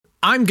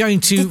I'm going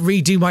to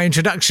redo my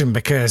introduction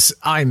because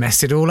I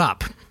messed it all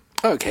up.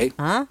 Okay.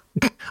 Huh?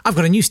 I've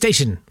got a new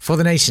station for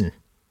the nation.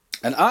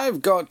 And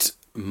I've got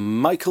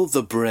Michael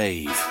the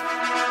Brave. Date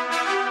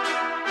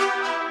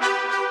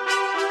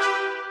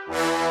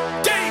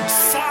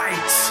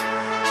Fight!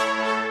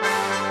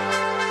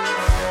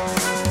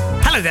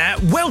 Hello there.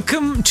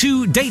 Welcome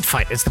to Date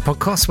Fight. It's the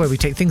podcast where we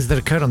take things that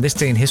occurred on this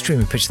day in history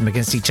and we pitch them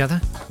against each other.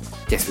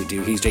 Yes, we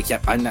do. He's Jake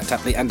Yap, I'm Nat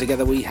Tapley, and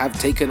together we have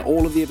taken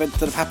all of the events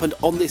that have happened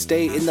on this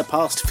day in the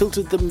past,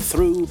 filtered them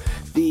through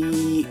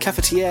the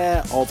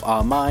cafetiere of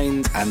our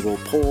minds, and will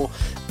pour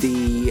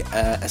the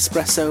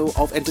espresso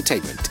of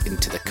entertainment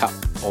into the cup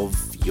of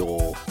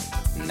your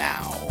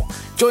now.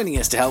 Joining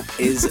us to help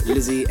is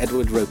Lizzie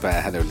Edward Roper.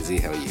 Hello, Lizzie.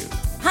 How are you?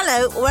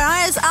 Hello,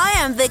 whereas I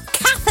am the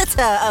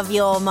catheter of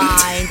your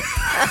mind.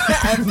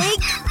 A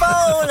big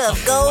bowl of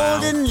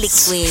golden liquid.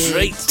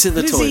 Straight to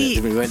the Lizzie,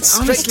 toilet. We went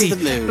straight honestly, to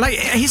the loo. Like,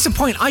 here's the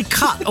point. I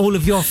cut all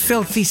of your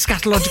filthy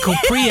scatological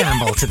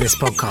preamble to this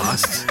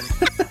podcast.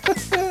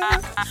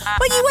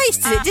 Well, you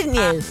wasted it, didn't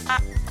you?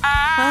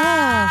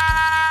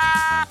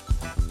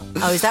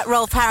 Oh, is that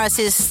Rolf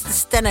Harris's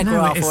stenograph?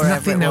 No, it's or whatever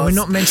nothing. it No, was? we're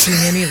not mentioning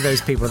any of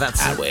those people.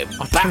 That's And we're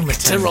back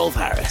automaton. to Rolf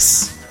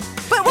Harris.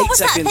 But what 8 was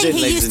that seconds thing in,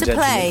 he ladies used and to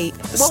play?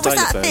 gentlemen. What was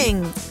that Stylophone.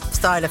 thing?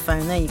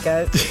 Stylophone, there you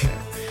go.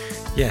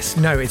 Yes,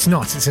 no, it's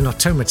not. It's an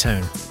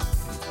automaton.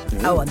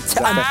 Pardon me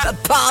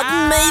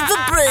for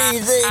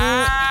breathing.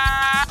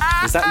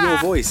 Is that your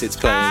voice it's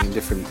playing in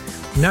different...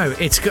 No,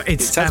 it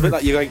sounds a bit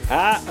like you're going,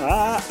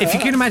 If you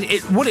can imagine,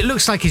 what it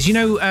looks like is,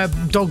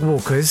 dog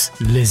walkers,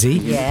 Lizzie,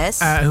 Yes.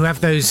 who have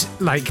those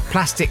like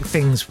plastic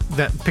things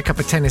that pick up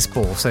a tennis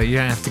ball, so you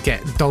don't have to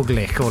get dog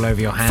lick all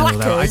over your hand. Although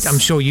Flackers. I'm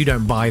sure you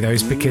don't buy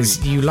those because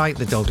you like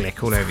the dog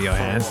lick all over your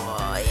hand.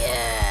 Oh,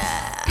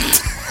 yeah.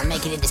 I'm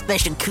making it a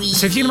special cream.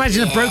 So if you can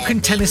imagine a broken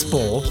tennis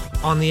ball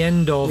on the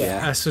end of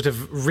Yeah. a sort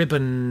of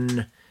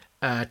ribbon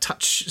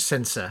touch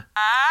sensor.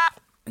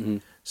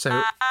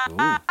 So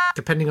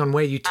depending on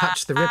where you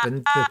touch the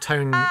ribbon, the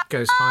tone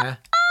goes higher.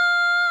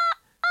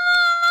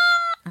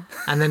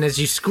 And then as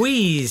you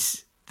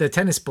squeeze the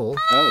tennis ball,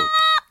 Oh.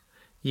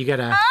 you get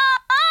a...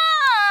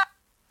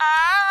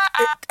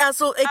 It does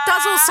all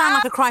sound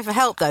like a cry for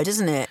help, though,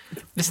 doesn't it?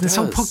 Listen, this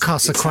whole does.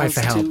 podcast's a It cry for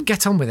sounds help. too-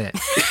 Get on with it.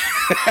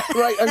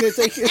 Right, I'm going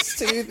to take us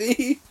to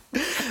the...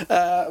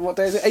 what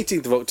day is it?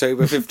 18th of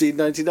October,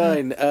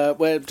 1599,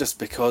 where, just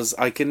because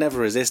I can never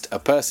resist, a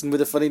person with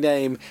a funny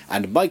name,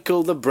 and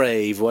Michael the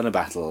Brave won a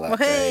battle that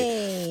day.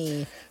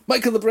 Hey.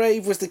 Michael the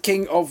Brave was the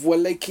king of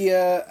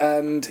Wallachia,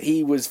 and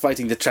he was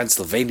fighting the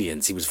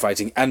Transylvanians. He was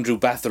fighting Andrew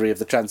Bathory of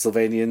the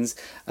Transylvanians,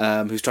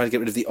 who's trying to get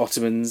rid of the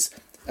Ottomans.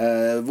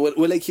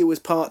 Wallachia was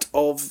part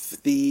of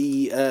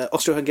the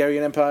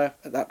Austro-Hungarian Empire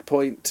at that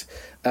point,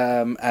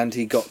 and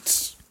he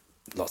got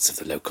lots of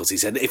the locals. He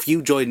said, if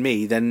you join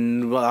me,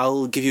 then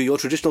I'll give you your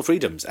traditional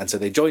freedoms. And so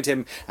they joined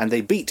him, and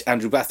they beat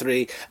Andrew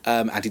Bathory,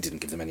 and he didn't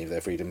give them any of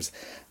their freedoms.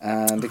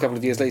 And a couple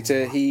of years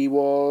later, he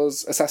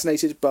was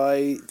assassinated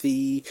by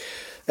the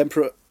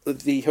Emperor,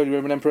 the Holy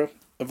Roman Emperor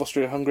of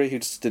Austria-Hungary, who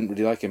just didn't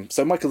really like him.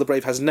 So Michael the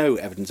Brave has no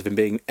evidence of him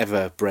being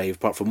ever brave,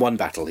 apart from one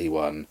battle he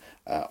won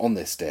on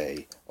this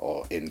day,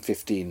 or in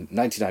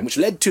 1599, which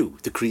led to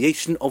the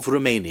creation of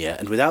Romania,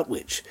 and without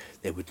which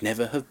there would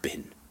never have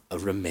been a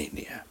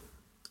Romania.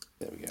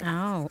 There we go.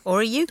 Oh,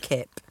 or a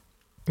UKIP.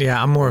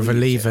 Yeah, I'm more of a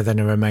lever than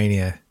a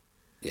Romania.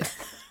 Yeah.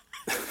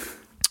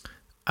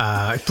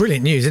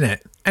 Brilliant news, isn't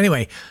it?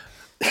 Anyway,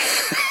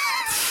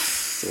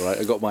 It's all right.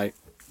 I got my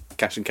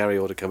cash and carry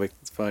order coming.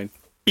 It's fine.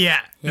 yeah,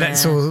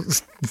 let's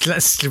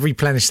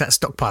replenish that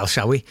stockpile,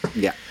 shall we?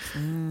 Yeah.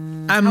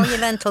 How are your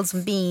lentils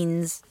and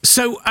beans?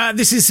 So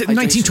this is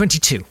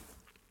 1922,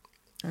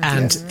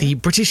 and the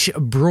British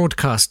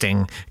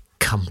Broadcasting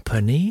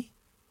Company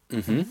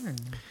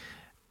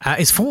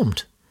is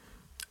formed.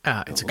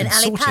 It's a An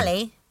Ali consortium.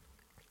 Pally?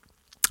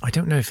 I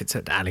don't know if it's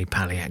at Ali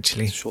Pally,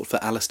 actually. Short for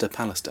Alistair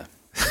Pallister.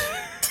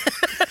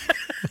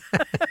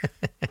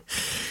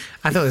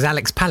 I thought it was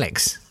Alex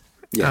Palix.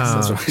 Yes,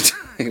 that's right.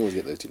 I always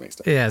get those two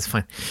mixed up. Yeah, it's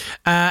fine.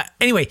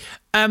 Anyway,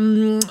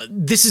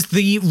 this is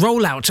the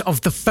rollout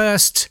of the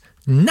first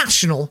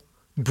national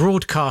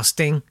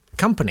broadcasting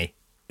company.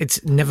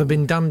 It's never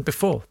been done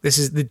before.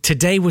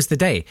 Today was the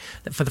day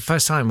that for the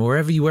first time,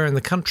 wherever you were in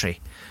the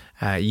country,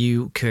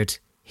 you could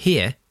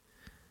hear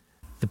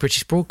the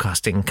British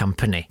Broadcasting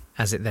Company,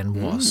 as it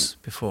then was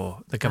before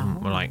the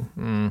government were like,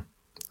 I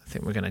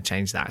think we're going to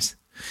change that.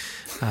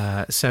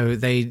 So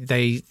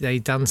they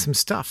done some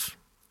stuff.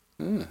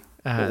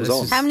 What was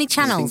on? How many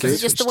channels? Is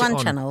it just the Switched it one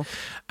on. channel?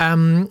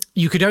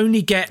 You could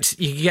only get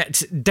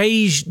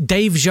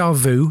Dave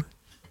Jarvu.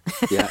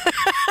 Yeah.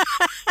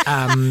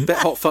 Bet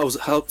Hot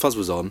Fuzz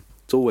was on.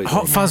 It's always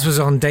Hot on. Fuzz was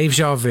on Dave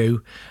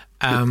Jarvu,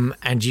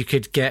 and you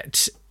could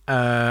get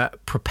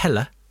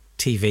Propeller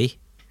TV,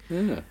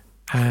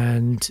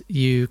 and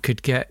you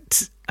could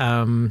get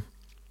I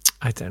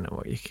don't know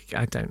what you could.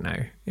 I don't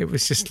know. It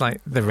was just like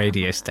the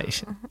radio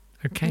station.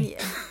 Okay,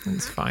 Yeah.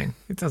 it's fine.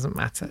 It doesn't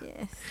matter.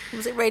 Yeah.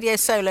 Was it Radio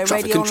Solo?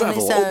 Traffic Radio and on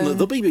its Travel own? on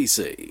the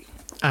BBC.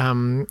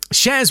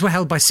 Shares were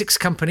held by 6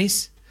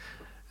 companies.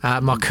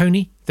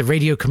 Marconi, the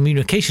Radio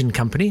Communication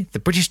Company, the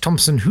British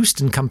Thomson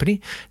Houston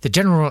Company, the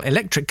General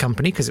Electric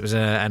Company, because it was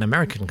an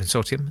American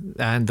consortium,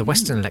 and the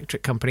Western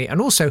Electric Company,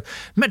 and also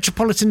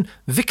Metropolitan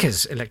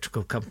Vickers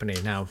Electrical Company.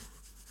 Now,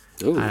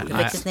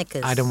 Vickers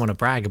Knickers. I don't want to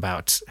brag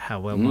about how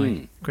well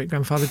my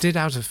great-grandfather did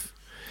out of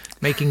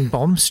making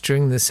bombs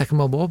during the Second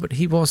World War, but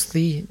he was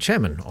the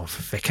chairman of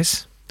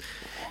Vickers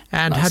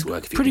and Nice had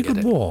work if you pretty can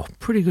good get it. war.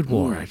 Pretty good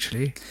war,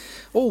 actually.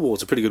 All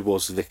wars are pretty good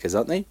wars for Vickers,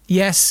 aren't they?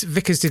 Yes,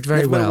 Vickers did very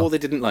Never been a well. war they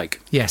didn't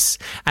like. Yes.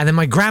 And then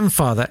my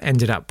grandfather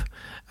ended up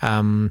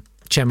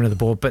chairman of the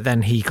board, but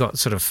then he got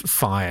sort of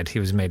fired. He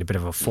was made a bit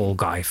of a fall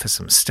guy for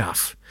some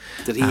stuff.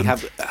 Did he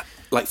have,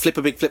 flip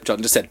a big flip chart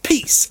and just said,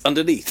 peace,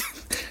 underneath,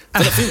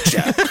 for the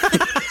future?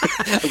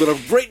 I've got a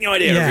great new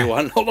idea, Yeah.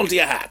 everyone. Hold on to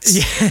your hats.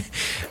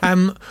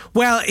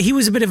 Well, he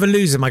was a bit of a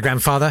loser, my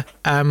grandfather.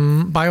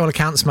 By all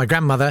accounts, my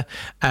grandmother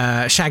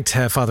shagged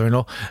her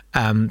father-in-law.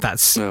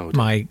 That's Oh, dear.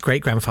 my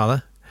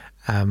great-grandfather.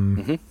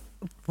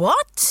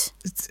 What?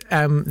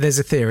 There's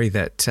a theory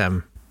that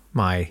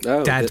my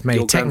Oh, dad that may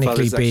your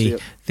technically grandfather's be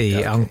actually the yeah,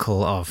 okay.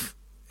 uncle of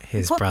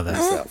his brother.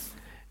 Himself.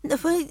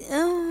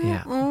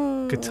 Yeah,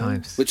 good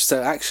times. Which,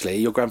 so actually,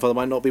 your grandfather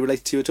might not be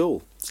related to you at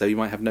all. So you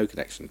might have no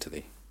connection to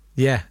the...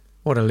 Yeah,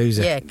 what a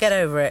loser. Yeah, get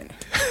over it.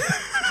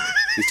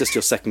 He's just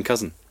your second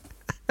cousin.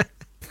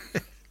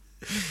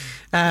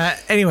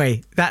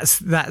 Anyway,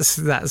 that's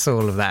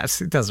all of that.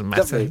 It doesn't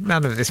matter. Lovely.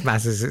 None of this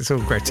matters. It's all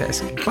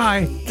grotesque.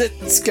 Bye.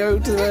 Let's go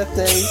to the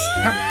birthdays.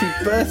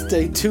 Happy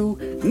birthday to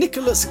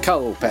Nicholas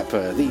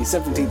Culpeper, the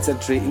 17th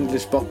century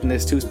English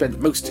botanist who spent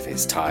most of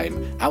his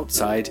time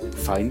outside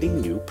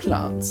finding new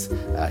plants.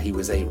 He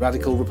was a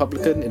radical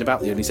Republican in about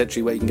the only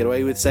century where you can get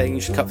away with saying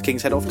you should cut the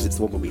king's head off, because it's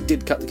the one where we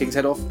did cut the king's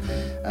head off.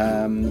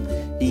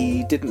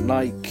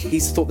 He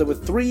thought there were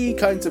three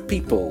kinds of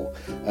people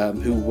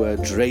who were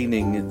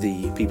draining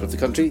the people of the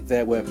country.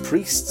 There were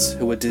priests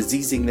who were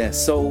diseasing their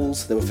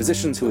souls, there were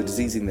physicians who were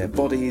diseasing their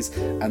bodies,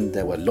 and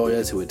there were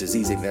lawyers who were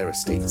diseasing their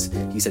estates.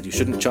 He said you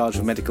shouldn't charge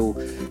for medical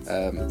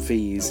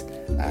fees,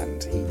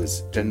 and he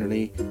was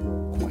generally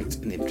quite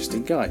an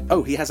interesting guy.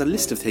 Oh, he has a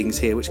list of things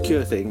here which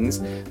cure things.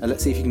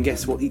 Let's see if you can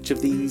guess what each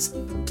of these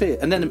clear.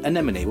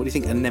 Anemone. What do you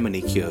think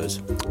anemone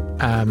cures?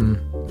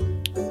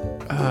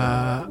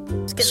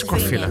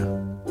 Scrofula.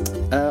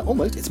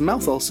 Almost. It's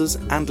mouth ulcers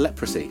and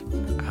leprosy.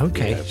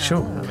 Okay, sure.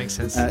 That makes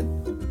sense.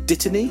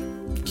 Dittany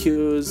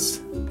cures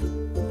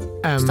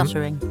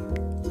Stuttering.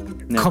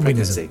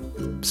 Communism. pregnancy.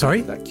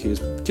 Sorry? That cures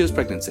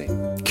pregnancy.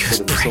 Cures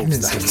Sort of resolves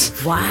that.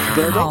 pregnancy. Wow.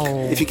 Burdock.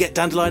 If you get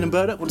dandelion and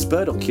burdock, what does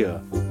burdock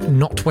cure?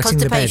 Not wetting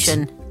the bed.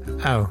 Constipation.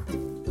 Oh.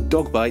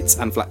 Dog bites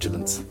and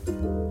flatulence.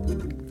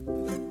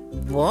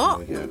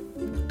 What? There we go.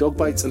 Dog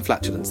bites and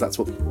flatulence. That's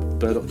what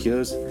burdock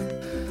cures.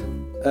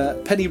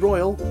 Penny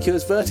Royal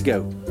cures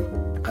vertigo.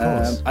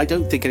 course. I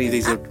don't think any of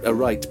these are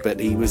right, but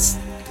he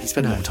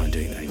spent more time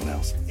doing it than anyone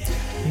else.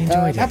 He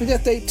enjoyed Happy it.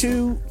 birthday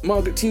to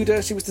Margaret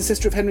Tudor. She was the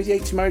sister of Henry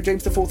VIII. She married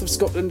James IV of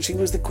Scotland. She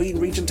was the Queen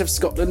Regent of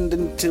Scotland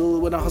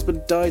until when her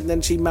husband died, and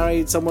then she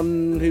married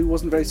someone who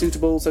wasn't very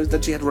suitable, so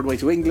then she had to run away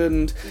to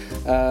England,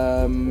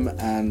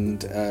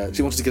 and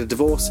she wanted to get a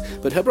divorce,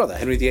 but her brother,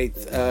 Henry VIII,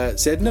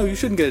 said, no, you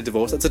shouldn't get a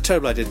divorce. That's a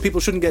terrible idea.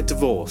 People shouldn't get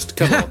divorced.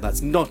 Come on,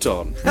 that's not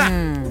on.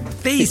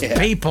 These Yeah.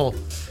 people.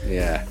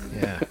 Yeah.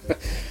 Yeah.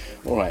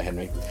 All right,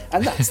 Henry.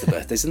 And that's the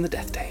birthdays and the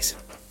death days.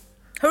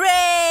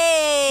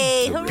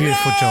 Hooray! Hooray!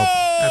 Beautiful job.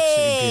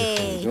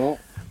 Absolutely beautiful. Oh,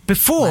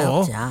 Before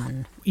Well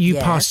done. you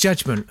Yes. pass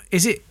judgment,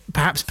 is it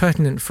perhaps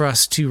pertinent for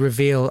us to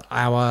reveal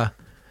our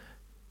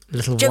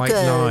little white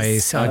Jokers.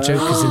 lies, our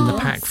jokers in the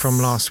pack from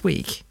last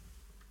week?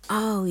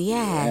 Oh,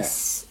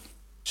 yes.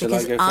 Shall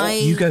I go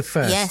first? You go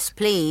first. Yes,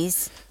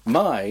 please.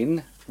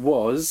 Mine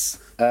was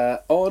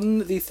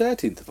on the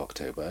 13th of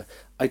October.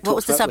 I talked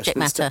was the about subject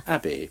Westminster matter?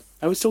 Abbey.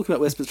 I was talking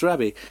about Westminster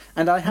Abbey,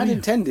 and I had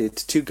intended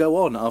to go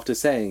on after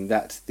saying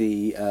that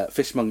the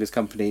Fishmongers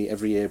Company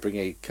every year bring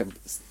a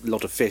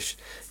lot of fish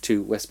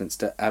to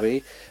Westminster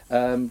Abbey,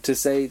 to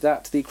say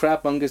that the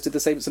crabmongers did the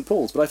same at St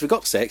Paul's. But I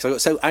forgot to say it because I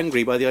got so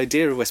angry by the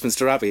idea of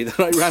Westminster Abbey that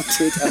I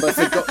ranted and I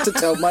forgot to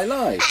tell my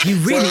lie. You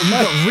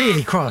got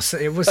really cross.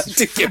 It was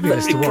Did get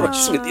fabulous really to watch.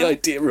 cross with the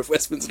idea of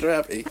Westminster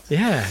Abbey.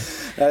 Yeah.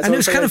 So And it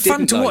was I'm kind of afraid I fun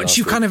to didn't lie watch last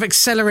you week. kind of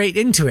accelerate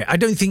into it. I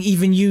don't think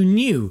even you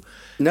knew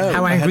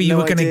how I had angry you no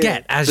were going to idea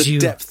get as the you...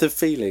 depth of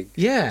feeling.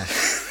 Yeah.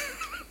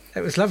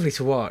 It was lovely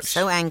to watch.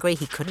 So angry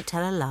he couldn't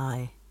tell a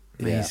lie.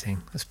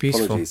 Amazing. That's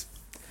beautiful. Apologies.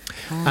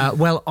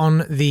 Well,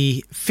 on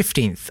the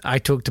 15th, I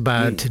talked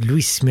about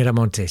Luis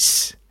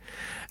Miramontes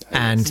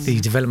and the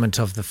development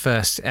of the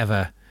first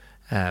ever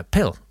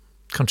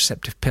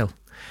contraceptive pill.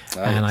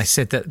 And I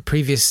said that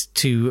previous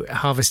to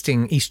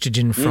harvesting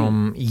estrogen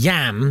from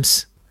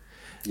yams,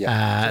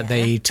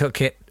 they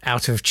took it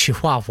out of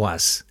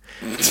chihuahuas.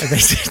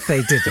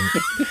 They didn't.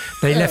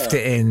 They left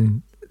it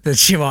in the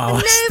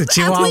chihuahuas. No, The but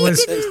we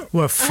chihuahuas didn't-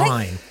 were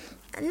fine.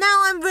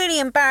 Now I'm really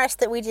embarrassed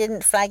that we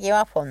didn't flag you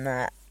up on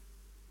that.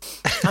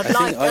 I'd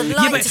like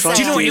Yeah, but to say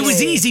do you know what? I It was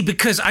do. easy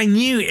because I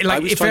knew,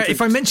 like,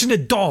 if I mentioned a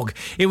dog,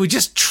 it would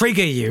just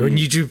trigger you, and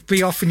you'd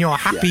be off in your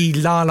happy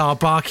la la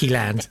barky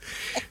land,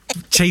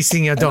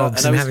 chasing your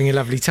dogs and having a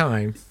lovely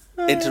time.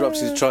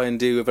 Interrupted to try and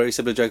do a very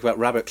similar joke about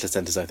rabbit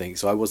placentas, I think.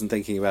 So I wasn't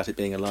thinking about it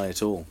being a lie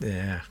at all.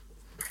 Yeah.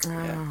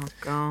 Oh,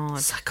 God.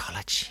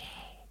 Psychology.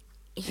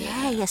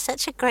 Yeah, you're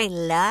such a great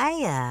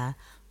liar.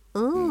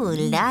 Ooh,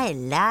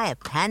 liar,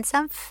 pants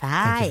on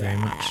fire. Thank you very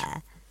much.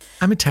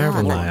 I'm a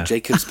terrible liar.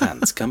 Jacob's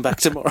pants. Come back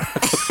tomorrow.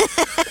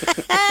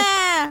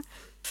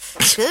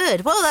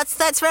 Good. Well,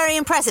 that's very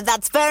impressive.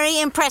 That's very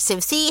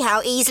impressive. See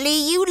how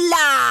easily you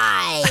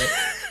lie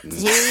to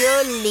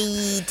your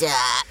leader.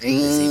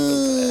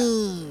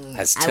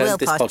 Has I will turned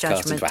this pass podcast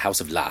judgment. into a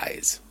house of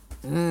lies.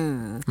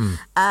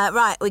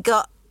 Right, we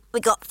got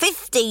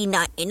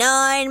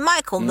 1599.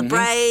 Michael the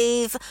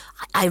Brave,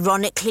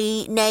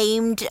 ironically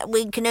named.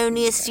 We can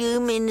only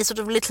assume in a sort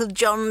of Little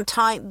John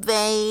type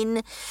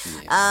vein.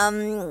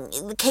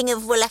 The King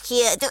of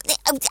Wallachia,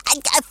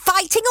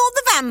 fighting all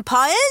the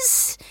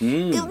vampires.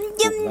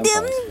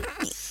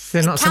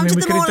 They're not something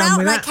we Counted could them have all done out,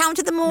 and I without.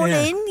 counted them all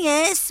in.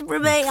 Yes,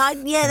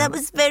 that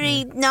was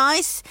very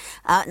nice.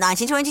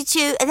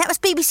 1922, and that was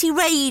BBC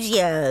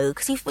Radio.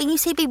 Because when you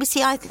say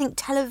BBC, I think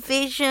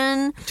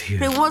television.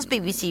 But it was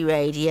BBC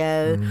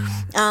Radio.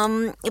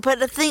 But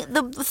the thing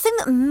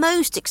that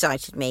most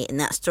excited me in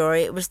that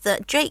story was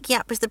that Jake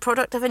Yapp was the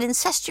product of an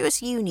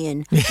incestuous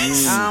union.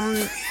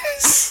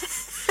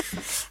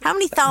 How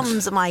many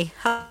thumbs am I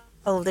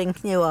holding?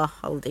 You are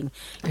holding.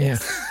 Yeah.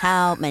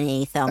 How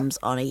many thumbs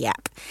on a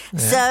yap? Yeah.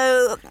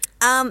 So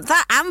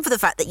that, and for the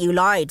fact that you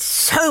lied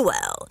so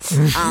well,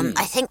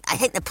 I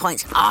think the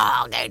points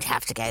are going to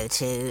have to go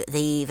to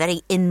the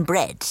very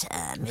inbred.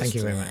 Thank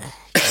you very much.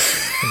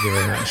 Thank you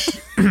very much.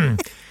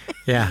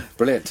 Yeah,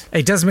 brilliant.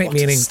 It does make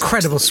me an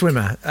incredible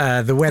swimmer.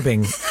 The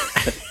webbing.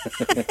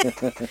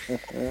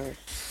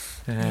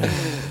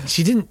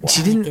 She didn't.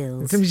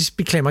 Let me just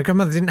be clear. My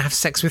grandmother didn't have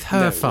sex with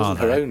her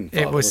father. It wasn't her own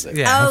father, was it?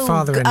 Her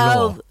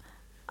father-in-law.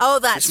 Oh,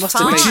 that's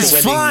fine. Which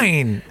is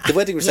fine. The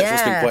wedding reception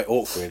must have been quite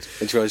awkward.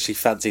 And she realised she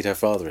fancied her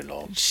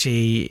father-in-law.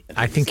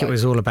 I think it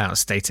was all about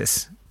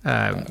status.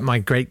 My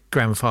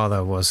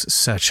great-grandfather was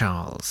Sir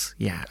Charles.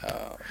 Yeah.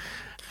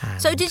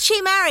 So did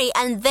she marry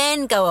and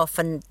then go off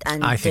and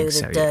I do think the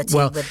so, dirty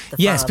Well, with the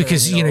yes,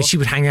 because father-in-law? she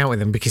would hang out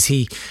with him because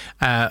he.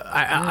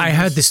 I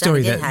heard the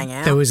story did hang that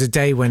out. there was a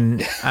day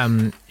when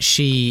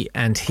she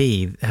and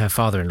her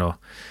father-in-law,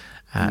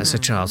 Sir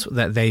Charles,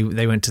 that they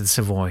went to the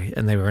Savoy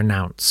and they were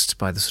announced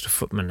by the sort of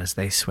footman as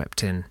they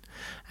swept in,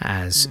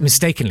 as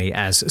mistakenly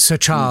as Sir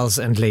Charles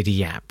and Lady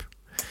Yap,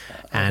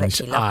 and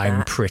she loved I'm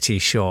that. pretty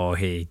sure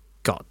he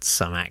got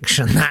some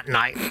action that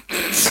night.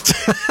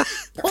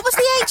 What was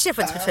the age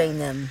difference between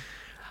them?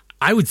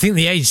 I would think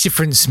the age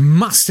difference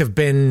must have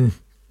been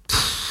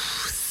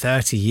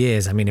 30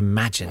 years. I mean,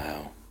 imagine.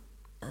 Wow.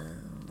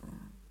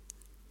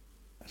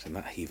 Imagine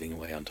that heaving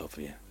away on top of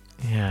you.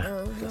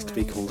 Yeah. Just to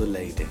be called a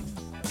lady.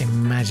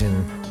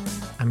 Imagine.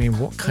 I mean,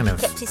 what kind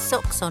of... Kept his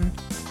socks on.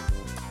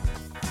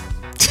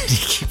 Did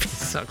he keep his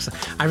socks on?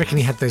 I reckon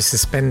he had those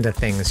suspender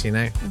things, you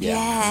know?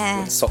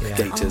 Yeah. Sock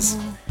gaiters.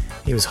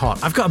 He was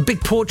hot. I've got a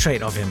big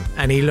portrait of him,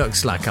 and he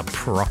looks like a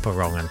proper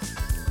wrong-un.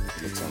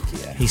 Looks like,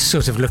 yeah. He's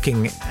sort of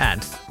looking at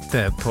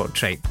the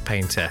portrait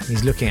painter.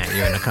 He's looking at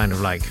you in a kind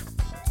of like...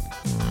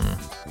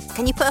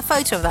 Can you put a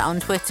photo of that on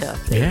Twitter,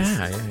 please?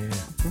 Yeah.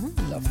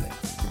 Lovely.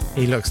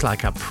 He looks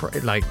like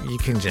like, you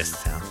can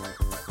just tell.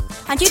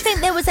 And do you think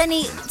there was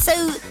any...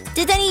 So,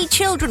 did any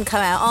children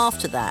come out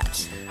after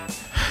that?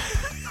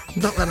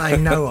 Not that I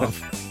know of.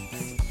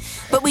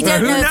 But we Well,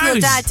 don't who know if your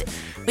knows? dad...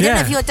 We don't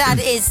know if your dad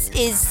is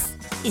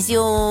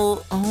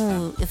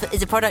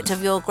a product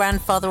of your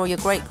grandfather or your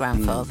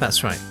great-grandfather.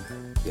 That's right.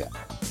 Yeah.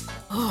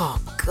 Oh,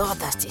 God,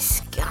 that's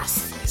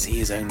disgusting. Is he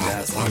his own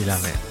dad? You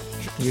love it.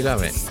 You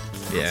love it.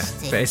 Yeah.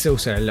 But it's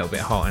also a little bit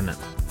hot, isn't it?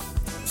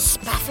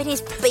 Spaffing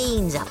his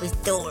beans up his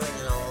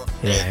daughter-in-law.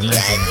 Yeah, imagine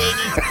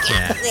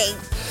that.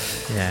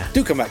 Yeah.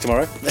 Do come back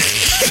tomorrow.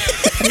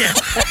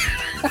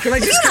 Can I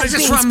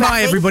just run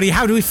by everybody?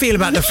 How do we feel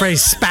about the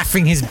phrase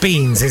 "spaffing his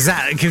beans"? Is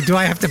that? Do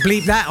I have to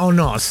bleep that or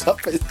not?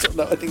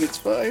 No, I think it's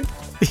fine.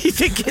 You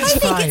think it's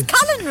fine? I think it's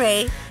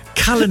culinary.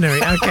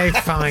 Culinary. Okay,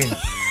 fine.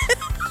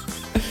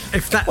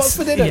 If that's What's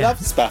for dinner? yeah.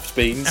 Love spaffed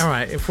beans. All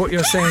right. If what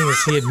you're saying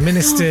is he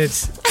administered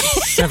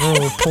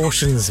several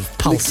portions of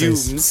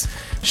pulses, Legumes.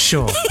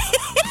 sure.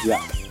 Yeah.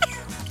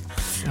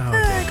 Oh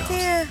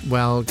dear God.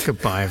 Well,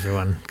 goodbye,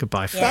 everyone.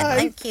 Goodbye, Yeah, friend.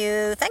 thank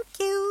you. Thank